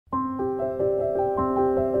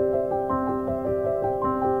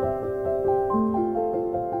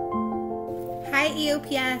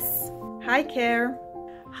EOPS. Hi, CARE.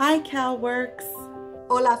 Hi, CalWORKs.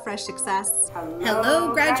 Hola, Fresh Success.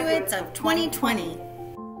 Hello, graduates of 2020.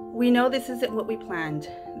 We know this isn't what we planned.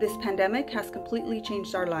 This pandemic has completely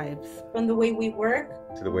changed our lives. From the way we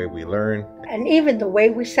work, to the way we learn, and even the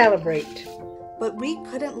way we celebrate. But we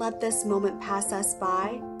couldn't let this moment pass us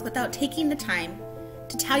by without taking the time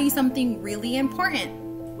to tell you something really important.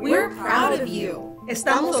 We're proud of you.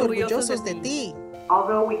 Estamos orgullosos de ti.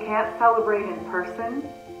 Although we can't celebrate in person,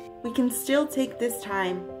 we can still take this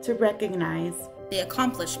time to recognize the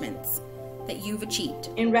accomplishments that you've achieved.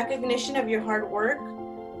 In recognition of your hard work,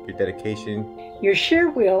 your dedication, your sheer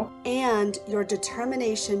will, and your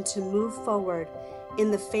determination to move forward in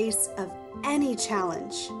the face of any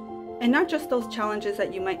challenge. And not just those challenges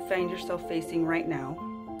that you might find yourself facing right now,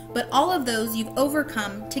 but all of those you've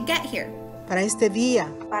overcome to get here. Para este día,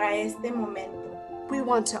 para este momento, we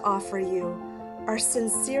want to offer you our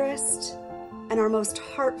sincerest and our most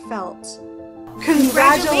heartfelt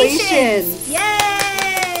congratulations!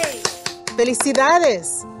 Yay!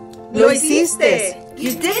 Felicidades! Lo hiciste!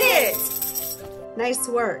 You did it! Nice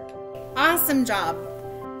work. Awesome job.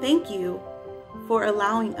 Thank you for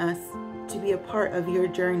allowing us to be a part of your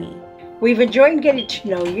journey. We've enjoyed getting to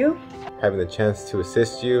know you, having the chance to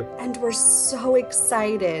assist you, and we're so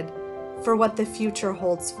excited for what the future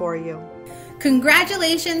holds for you.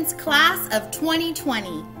 Congratulations, class of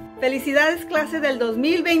 2020. Felicidades, clase del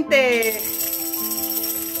 2020.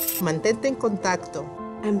 Mantente en contacto.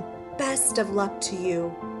 And best of luck to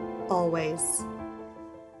you, always.